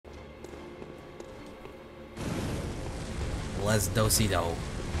Les do-si-do.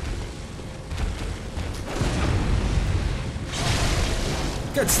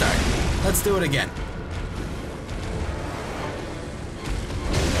 Good start. Let's do it again.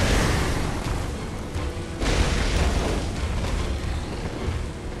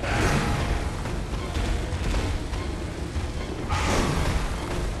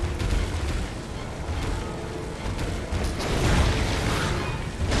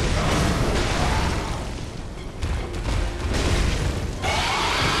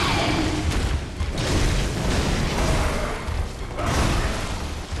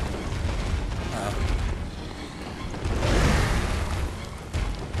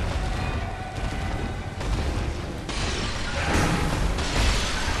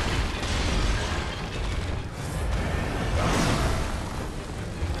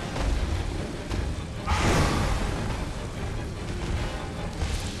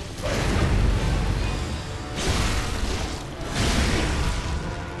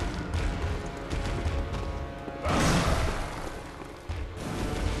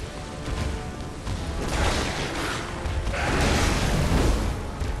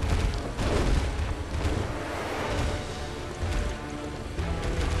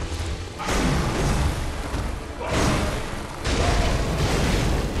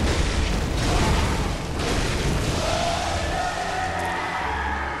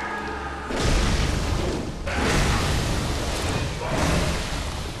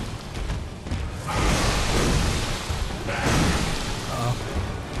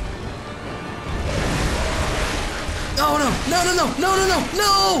 No, no, no, no, no, no,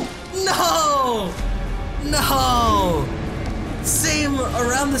 no, no, no.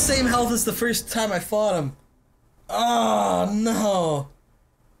 Around the same health as the first time I fought him. Oh, no.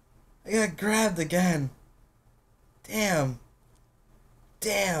 I got grabbed again. Damn.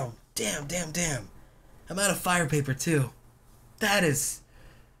 Damn, damn, damn, damn. I'm out of fire paper, too. That is...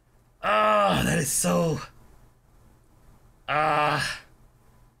 that is so... God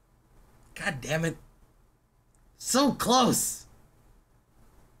damn it. So close.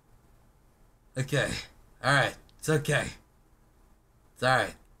 Okay. Alright. It's okay. It's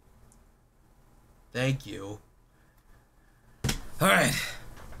alright. Thank you. Alright.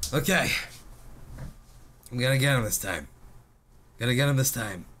 Okay. I'm gonna get him this time. Gonna get him this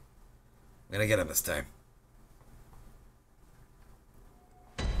time. I'm gonna get him this time.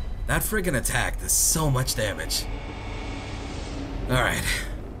 That friggin' attack does so much damage. Alright.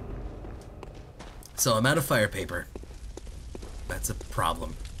 So I'm out of fire paper. That's a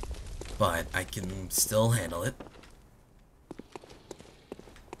problem. But I can still handle it.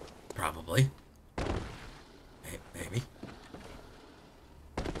 Probably. Maybe.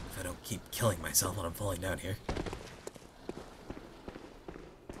 If I don't keep killing myself when I'm falling down here.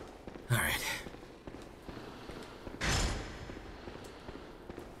 Alright.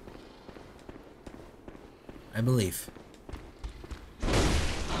 I believe.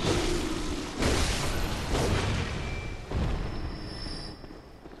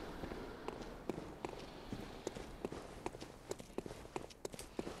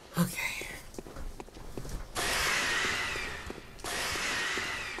 Okay.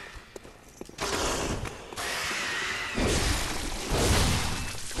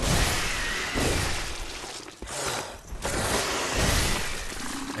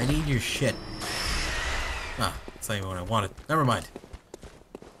 I need your shit. Ah, that's not even what I wanted. Never mind.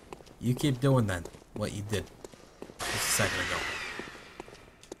 You keep doing then what you did just a second ago.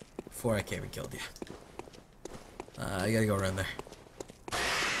 Before I came and killed you. I gotta go around there.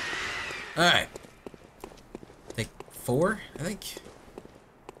 Alright. Take 4, I think?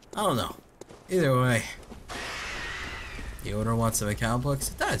 I don't know. Either way. The owner wants some account books?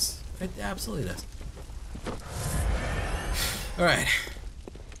 It does. It absolutely does. Alright.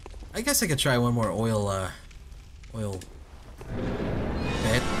 I guess I could try one more oil bit.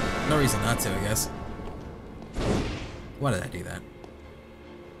 No reason not to, I guess. Why did I do that?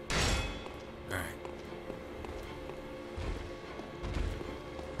 Alright.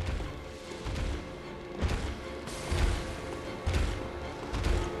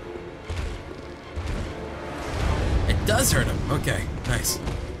 It does hurt him. Okay, nice.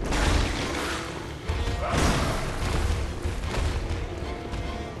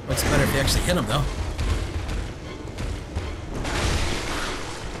 Looks better if you actually hit him, though.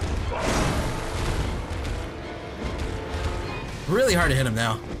 Really hard to hit him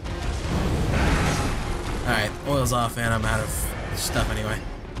now. Alright, oil's off and I'm out of stuff anyway.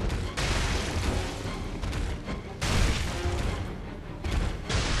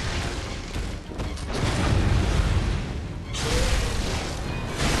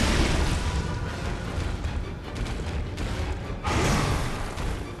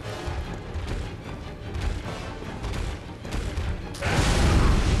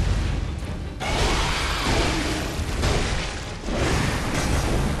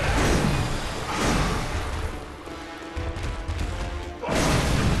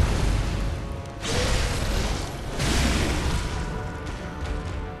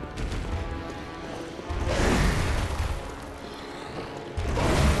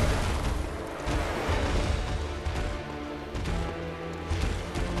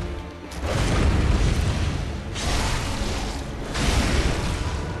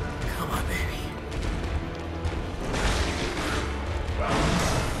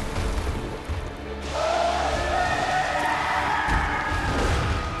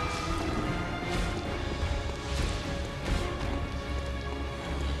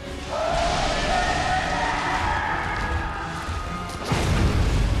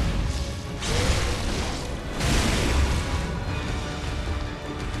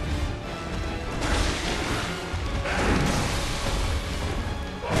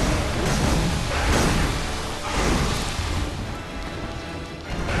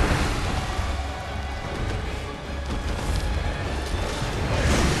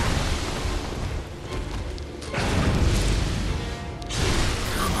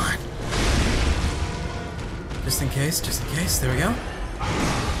 just in case. There we go.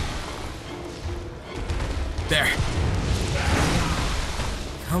 There.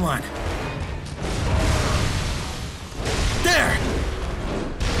 Come on. There!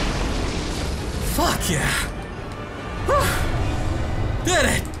 Fuck yeah! Whew. Did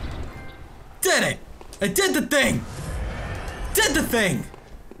it! Did it! I did the thing! Did the thing!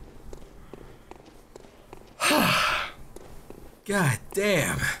 God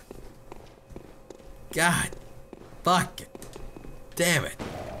damn. God. Fuck it. Damn it.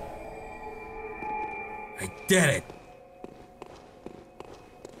 I did it.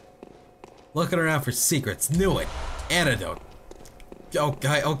 Looking around for secrets. Knew it. Antidote.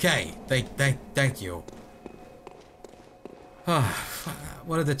 Okay, okay. Thank you.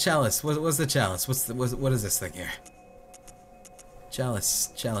 What are the chalice? What's the chalice? What is this thing here?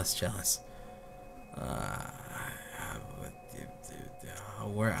 Chalice.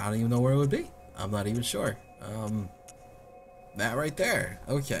 Where, I don't even know where it would be. I'm not even sure. That right there.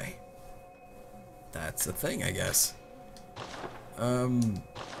 Okay. That's a thing, I guess. Oh,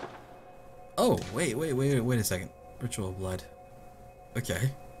 wait a second. Ritual blood.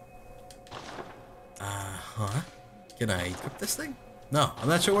 Okay. Can I equip this thing? No, I'm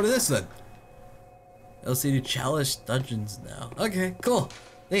not sure what it is then. LCD chalice dungeons now. Okay, cool.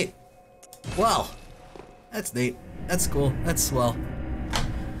 Neat. Well, that's neat. That's cool. That's swell.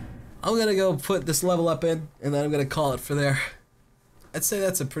 I'm gonna go put this level up in, and then I'm gonna call it for there. I'd say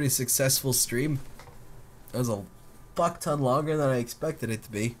that's a pretty successful stream. It was a fuck ton longer than I expected it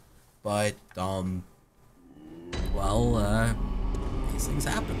to be, but well, these things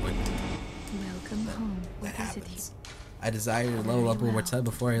happen when Welcome home. that happens. I desire to level up one more time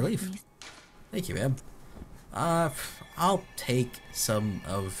before I leave. Thank you, ma'am. I'll take some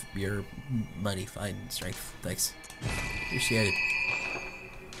of your money, fine strength. Thanks. Appreciate it.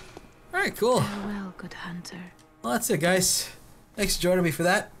 Alright, cool. Farewell, good hunter. Well, that's it, guys. Thanks for joining me for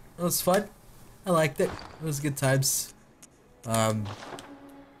that. It was fun. I liked it. It was good times.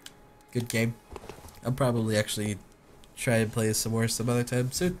 Good game. I'll probably actually try and play some more some other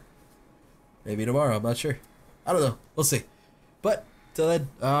time soon. Maybe tomorrow, I'm not sure. I don't know. We'll see. But, till then,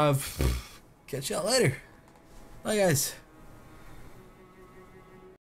 catch y'all later. Bye, guys.